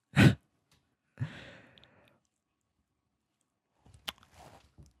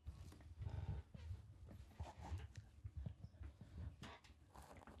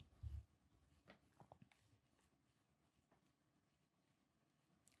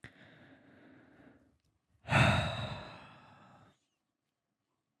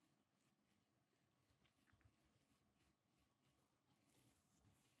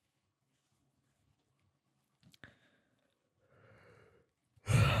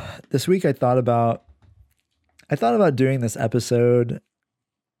 This week I thought about doing this episode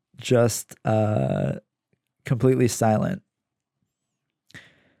just completely silent.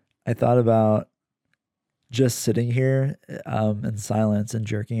 I thought about just sitting here in silence and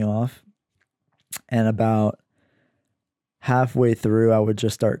jerking off, and about halfway through I would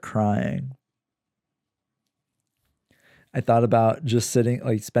just start crying. I thought about just sitting,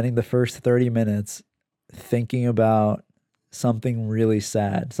 like spending the first 30 minutes thinking about something really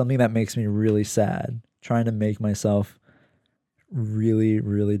sad, something that makes me really sad, trying to make myself really,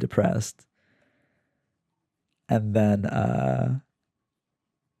 really depressed. And then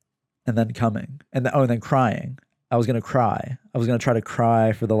coming. And then crying. I was going to cry. I was going to try to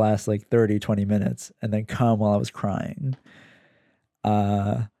cry for the last like 30, 20 minutes and then come while I was crying.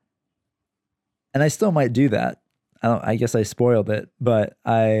 And I still might do that. I guess I spoiled it, but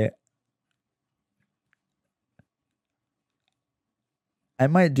I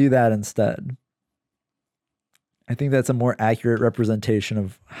might do that instead. I think that's a more accurate representation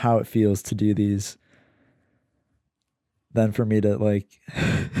of how it feels to do these than for me to like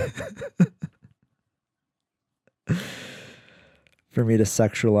for me to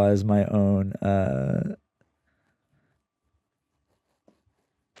sexualize my own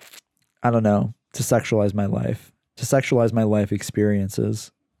I don't know, to sexualize my life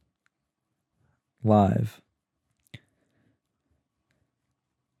experiences live.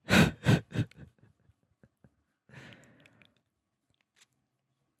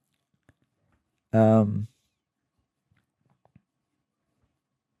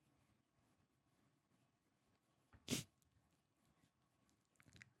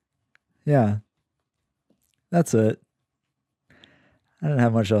 Yeah, that's it. I don't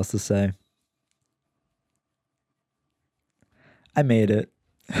have much else to say. I made it.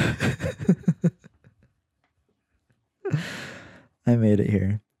 I made it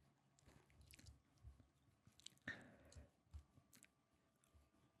here.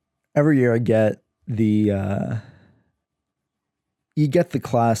 Every year I get you get the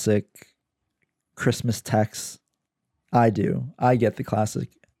classic Christmas text. I do. I get the classic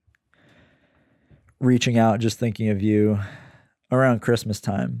reaching out, just thinking of you around Christmas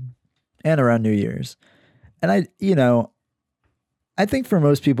time and around New Year's. And I think for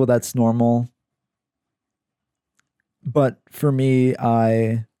most people that's normal. But for me,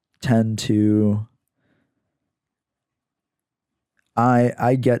 I tend to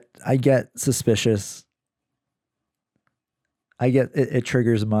I get suspicious. It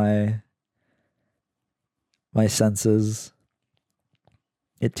triggers my senses.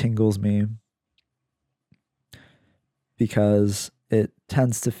 It tingles me because it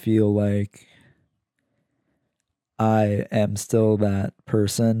tends to feel like I am still that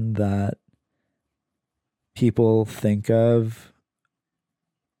person that people think of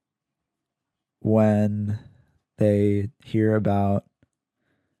when they hear about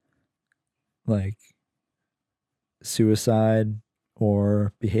like suicide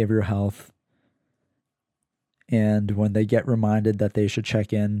or behavioral health, and when they get reminded that they should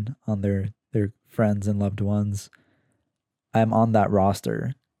check in on their friends and loved ones. I'm on that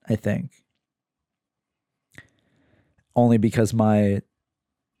roster, I think. only because my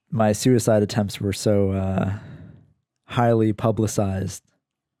suicide attempts were so highly publicized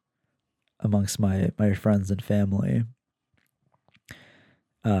amongst my friends and family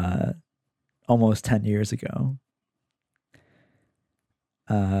almost 10 years ago.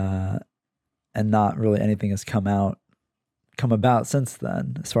 And not really anything has come about since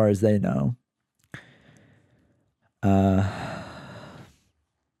then, as far as they know. But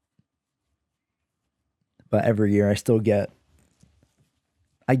every year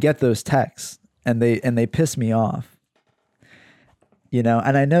I get those texts, and they piss me off.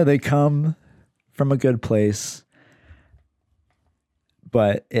 And I know they come from a good place,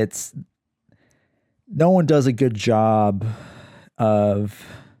 but no one does a good job of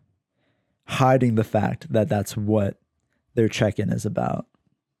hiding the fact that that's what their check-in is about.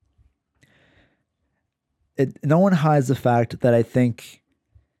 No one hides the fact that I think,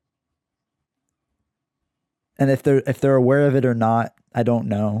 and if they're aware of it or not, I don't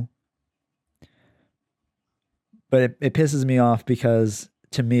know. But it pisses me off because,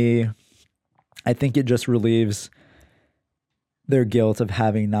 to me, I think it just relieves their guilt of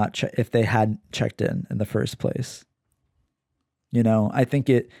having if they hadn't checked in the first place. I think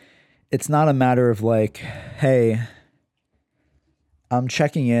it's not a matter of like, hey, I'm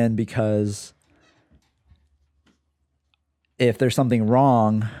checking in because if there's something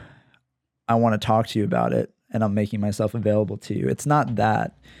wrong, I want to talk to you about it, and I'm making myself available to you. It's not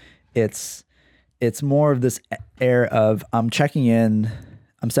that. It's more of this air of, I'm checking in,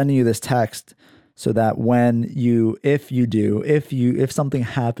 I'm sending you this text so that if something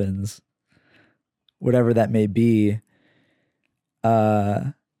happens, whatever that may be,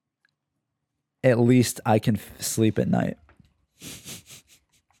 at least I can sleep at night.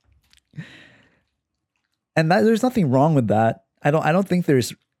 And there's nothing wrong with that. I don't think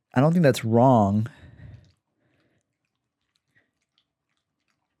that's wrong.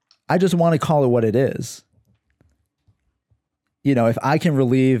 I just want to call it what it is. If I can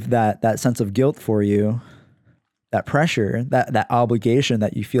relieve that sense of guilt for you, that pressure, that obligation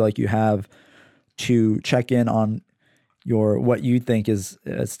that you feel like you have to check in on what you think is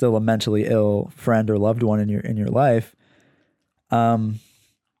still a mentally ill friend or loved one in your life, then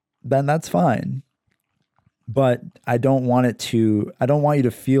that's fine. But I don't want you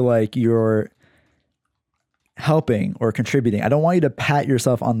to feel like you're helping or contributing. I don't want you to pat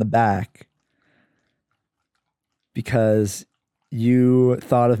yourself on the back because you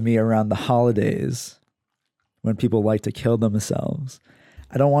thought of me around the holidays when people like to kill themselves.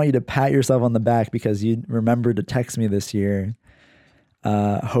 I don't want you to pat yourself on the back because you remembered to text me this year.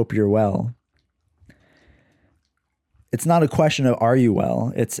 Hope you're well. It's not a question of are you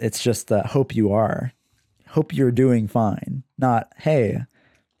well? It's just hope you are. Hope you're doing fine. Not, hey,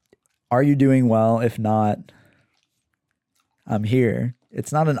 are you doing well? If not, I'm here.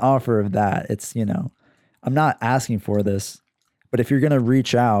 It's not an offer of that. It's, I'm not asking for this, but if you're going to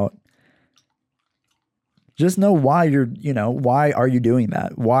reach out, just know why why are you doing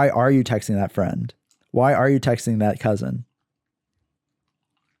that? Why are you texting that friend? Why are you texting that cousin?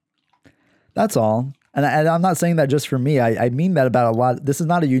 That's all. And I'm not saying that just for me. I mean that about a lot. This is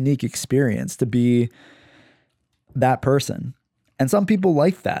not a unique experience to be that person. And some people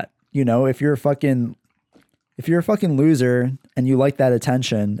like that. If you're a fucking loser and you like that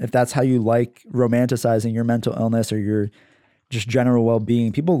attention, if that's how you like romanticizing your mental illness or your just general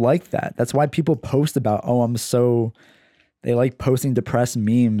well-being, people like that. That's why people post about, they like posting depressed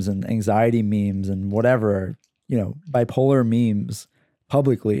memes and anxiety memes and whatever, bipolar memes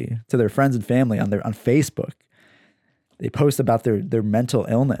publicly to their friends and family on Facebook. They post about their mental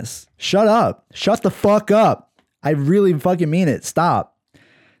illness. Shut up. Shut the fuck up. I really fucking mean it. Stop.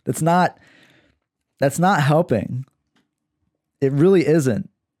 That's not helping. It really isn't.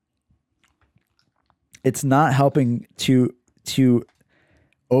 It's not helping to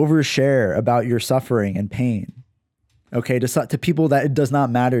overshare about your suffering and pain. Okay, to people that it does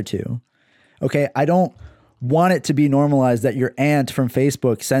not matter to. Okay, I don't want it to be normalized that your aunt from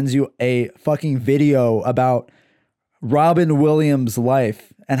Facebook sends you a fucking video about Robin Williams'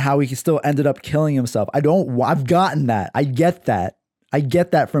 life and how he still ended up killing himself. I've gotten that. I get that. I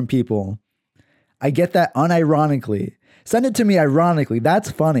get that from people. I get that unironically. Send it to me ironically.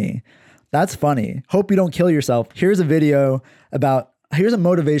 That's funny. That's funny. Hope you don't kill yourself. Here's a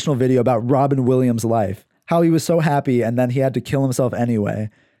motivational video about Robin Williams' life. How he was so happy and then he had to kill himself anyway.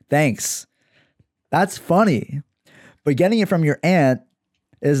 Thanks. That's funny. But getting it from your aunt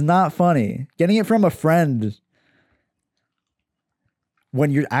is not funny. Getting it from a friend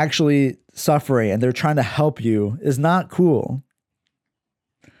when you're actually suffering and they're trying to help you is not cool.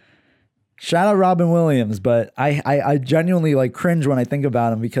 Shout out Robin Williams, but I genuinely like cringe when I think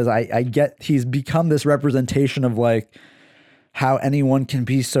about him because I get he's become this representation of like how anyone can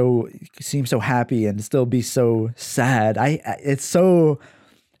seem so happy and still be so sad. It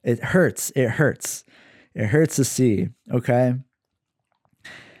hurts. It hurts to see. Okay.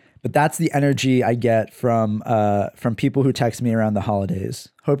 But that's the energy I get from people who text me around the holidays.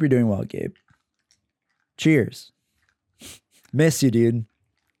 Hope you're doing well, Gabe. Cheers. Miss you, dude.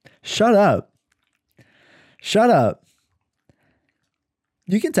 Shut up. Shut up.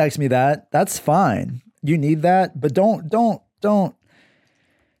 You can text me that. That's fine. You need that, but don't.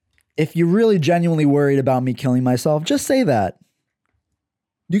 If you're really genuinely worried about me killing myself, just say that.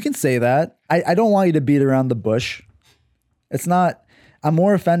 You can say that. I don't want you to beat around the bush. I'm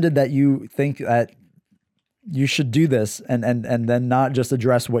more offended that you think that you should do this and then not just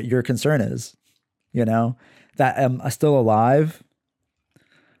address what your concern is, you know, that I'm still alive.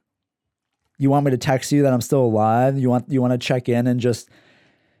 You want me to text you that I'm still alive? You want to check in and just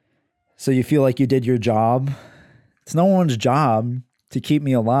so you feel like you did your job? It's no one's job to keep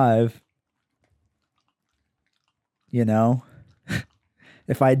me alive. You know,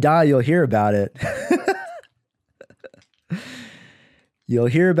 if I die, you'll hear about it. You'll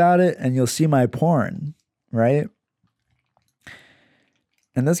hear about it and you'll see my porn, right?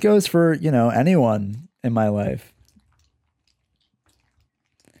 And this goes for, you know, anyone in my life.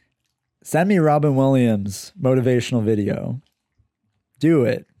 Send me Robin Williams motivational video. Do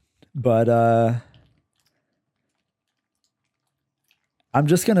it. But I'm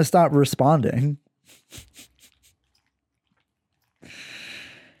just going to stop responding.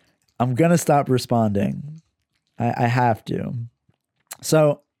 I'm going to stop responding. I have to.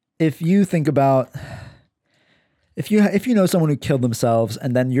 So if you think about, if you know someone who killed themselves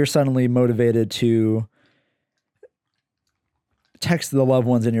and then you're suddenly motivated to text the loved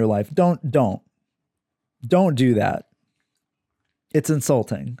ones in your life, don't do that. It's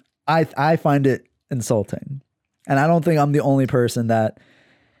insulting. I find it insulting. And I don't think I'm the only person that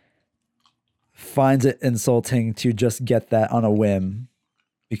finds it insulting to just get that on a whim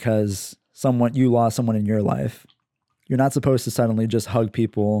because you lost someone in your life. You're not supposed to suddenly just hug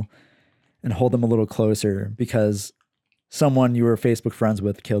people and hold them a little closer because someone you were Facebook friends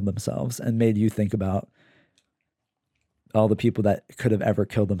with killed themselves and made you think about all the people that could have ever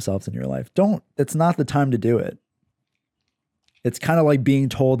killed themselves in your life. It's not the time to do it. It's kind of like being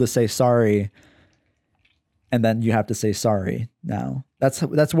told to say sorry and then you have to say sorry now. That's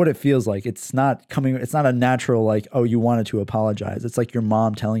what it feels like. It's not a natural like, oh, you wanted to apologize. It's like your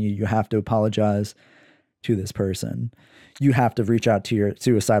mom telling you have to apologize to this person. You have to reach out to your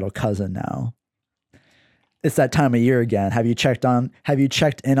suicidal cousin now. It's that time of year again. Have you checked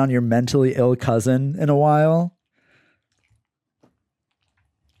in on your mentally ill cousin in a while?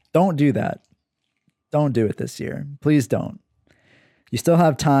 Don't do that. Don't do it this year. Please don't. You still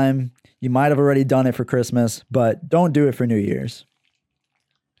have time. You might have already done it for Christmas, but don't do it for New Year's.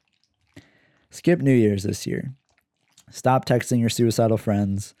 Skip New Year's this year. Stop texting your suicidal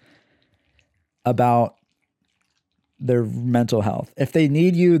friends about their mental health. If they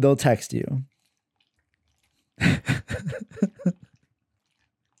need you, they'll text you.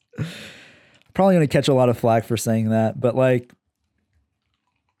 Probably going to catch a lot of flack for saying that, but like,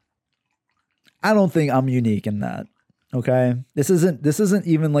 I don't think I'm unique in that. Okay. This isn't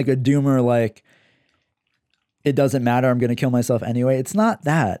even like a doomer, like it doesn't matter. I'm going to kill myself anyway. It's not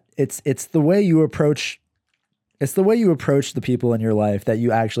that. It's the way you approach the people in your life that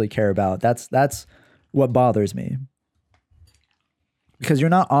you actually care about. That's what bothers me. Because you're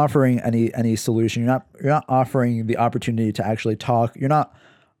not offering any solution. You're not offering the opportunity to actually talk. You're not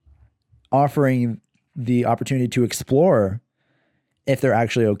offering the opportunity to explore if they're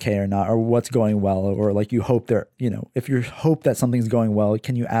actually okay or not, or what's going well, or like you hope if you hope that something's going well,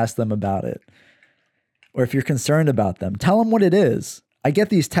 can you ask them about it? Or if you're concerned about them, tell them what it is. I get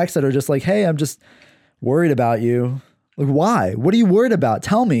these texts that are just like, hey, I'm just worried about you. Like, why? What are you worried about?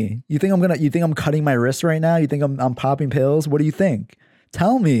 Tell me. You think I'm cutting my wrist right now? You think I'm popping pills? What do you think?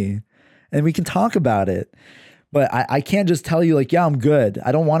 Tell me and we can talk about it. But I can't just tell you like, yeah, I'm good.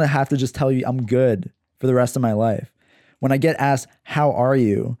 I don't want to have to just tell you I'm good for the rest of my life. When I get asked, how are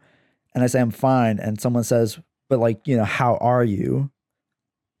you? And I say, I'm fine. And someone says, but like, how are you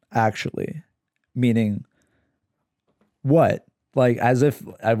actually? Meaning what? Like as if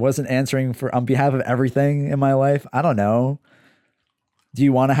I wasn't answering on behalf of everything in my life. I don't know. Do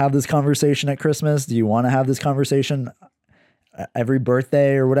you want to have this conversation at Christmas? Do you want to have this conversation every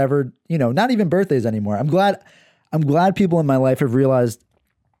birthday or whatever? Not even birthdays anymore. I'm glad people in my life have realized,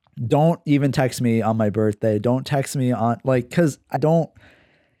 don't even text me on my birthday. Don't text me on cause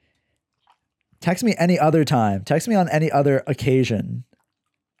Text me any other time. Text me on any other occasion.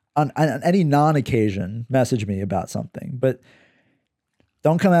 On any non-occasion, message me about something. But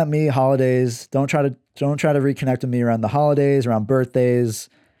don't come at me holidays. Don't try to reconnect with me around the holidays, around birthdays,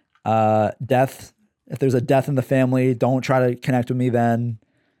 death. If there's a death in the family, don't try to connect with me then.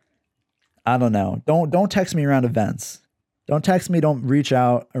 I don't know. Don't text me around events. Don't text me. Don't reach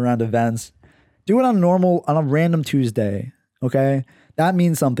out around events. Do it on a random Tuesday. Okay. That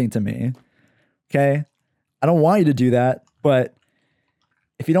means something to me. Okay. I don't want you to do that, but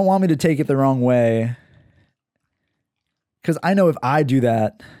if you don't want me to take it the wrong way, because I know if I do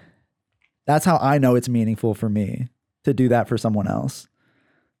that, that's how I know it's meaningful for me to do that for someone else.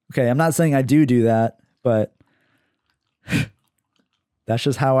 Okay. I'm not saying I do that, but that's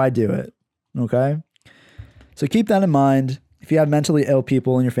just how I do it. Okay. So keep that in mind. If you have mentally ill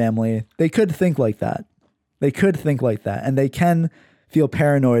people in your family, they could think like that. And they can feel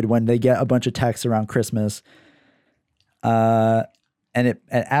paranoid when they get a bunch of texts around Christmas. And it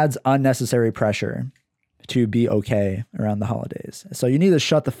adds unnecessary pressure to be okay around the holidays. So you need to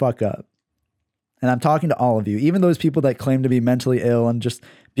shut the fuck up. And I'm talking to all of you, even those people that claim to be mentally ill and just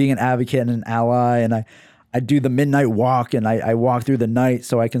being an advocate and an ally. And I do the midnight walk and I walk through the night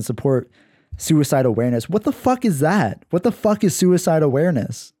so I can support suicide awareness. What the fuck is that? What the fuck is suicide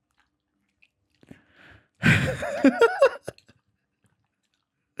awareness?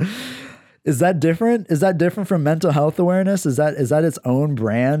 Is that different? Is that different from mental health awareness? Is that its own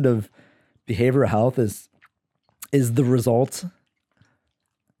brand of behavioral health? Is the result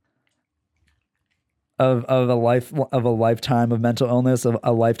of a lifetime of mental illness, of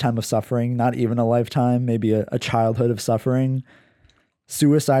a lifetime of suffering, not even a lifetime, maybe a childhood of suffering?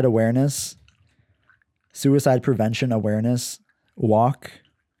 Suicide awareness, suicide prevention awareness, walk.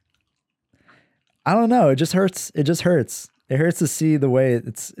 I don't know. It just hurts. It hurts to see the way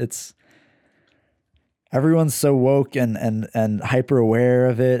it's everyone's so woke and hyper aware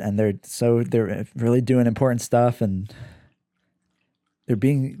of it, and they're really doing important stuff, and they're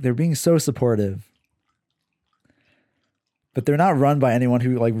being so supportive, but they're not run by anyone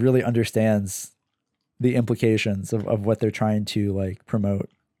who like really understands the implications of what they're trying to like promote.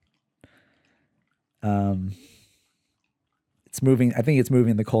 It's moving. I think it's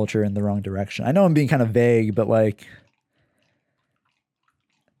moving the culture in the wrong direction. I know I'm being kind of vague, but like,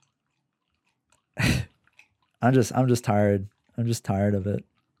 I'm just tired. I'm just tired of it.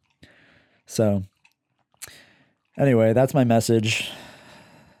 So anyway, that's my message.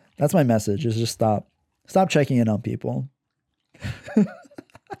 That's my message, is just stop checking in on people.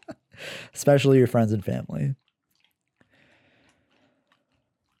 Especially your friends and family.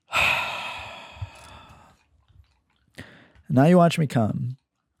 Now you watch me come.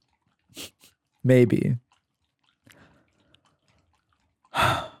 Maybe.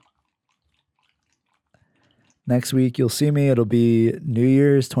 Next week, you'll see me. It'll be New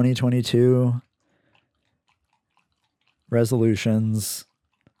Year's 2022. Resolutions.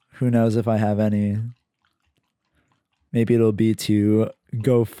 Who knows if I have any. Maybe it'll be to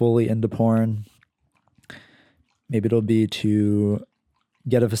go fully into porn. Maybe it'll be to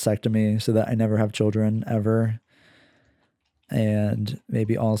get a vasectomy so that I never have children ever. And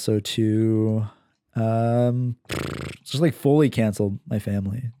maybe also to just like fully cancel my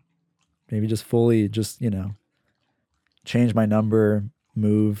family. Maybe just fully, change my number,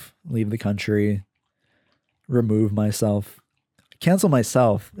 move, leave the country, remove myself, cancel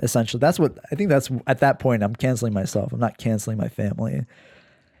myself, essentially. That's at that point, I'm canceling myself. I'm not canceling my family,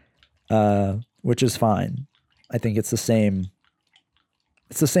 which is fine. I think it's the same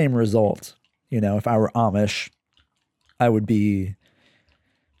result. If I were Amish, I would be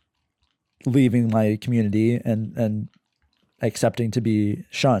leaving my community and accepting to be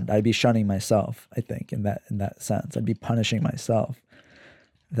shunned. I'd be shunning myself, I think, in that sense. I'd be punishing myself,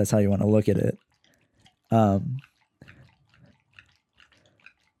 if that's how you want to look at it. But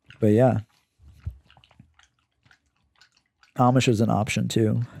yeah. Amish is an option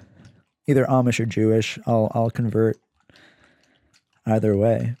too. Either Amish or Jewish. I'll convert either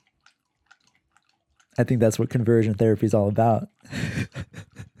way. I think that's what conversion therapy is all about.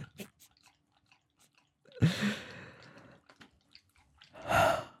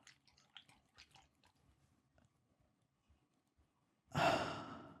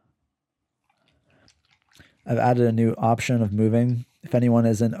 I've added a new option of moving. If anyone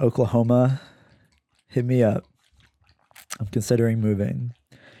is in Oklahoma, hit me up. I'm considering moving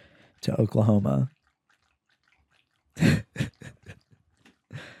to Oklahoma.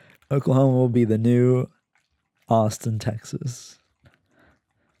 Oklahoma will be the new Austin, Texas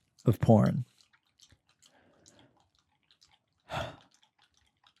of porn.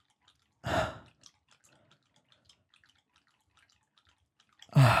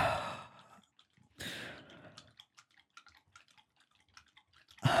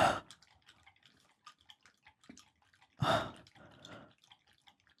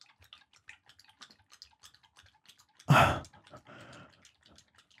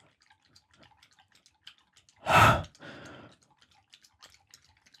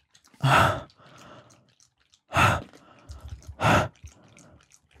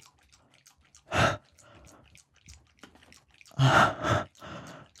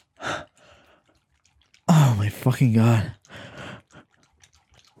 Oh my fucking God.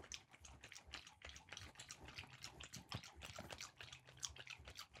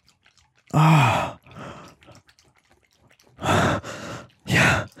 Ah.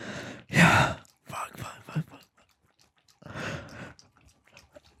 Yeah. Yeah. Fuck, fuck, fuck, fuck.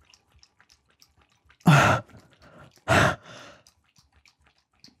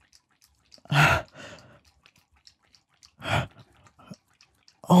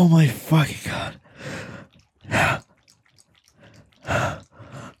 Oh my fucking God.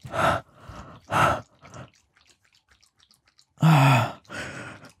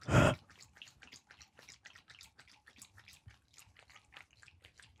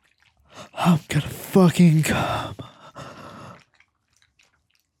 I'm gonna fucking come.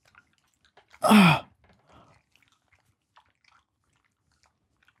 Ah.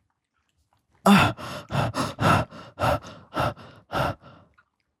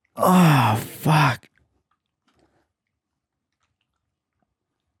 Oh, fuck.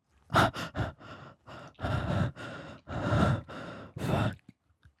 Fuck.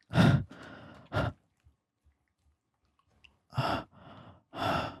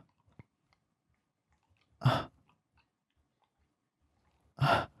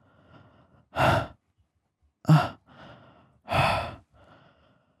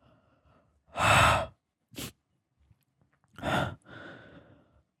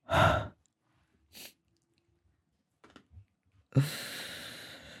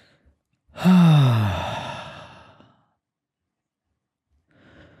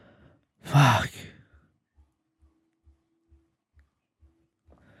 Fuck.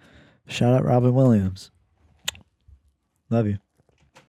 Shout out Robin Williams. Love you.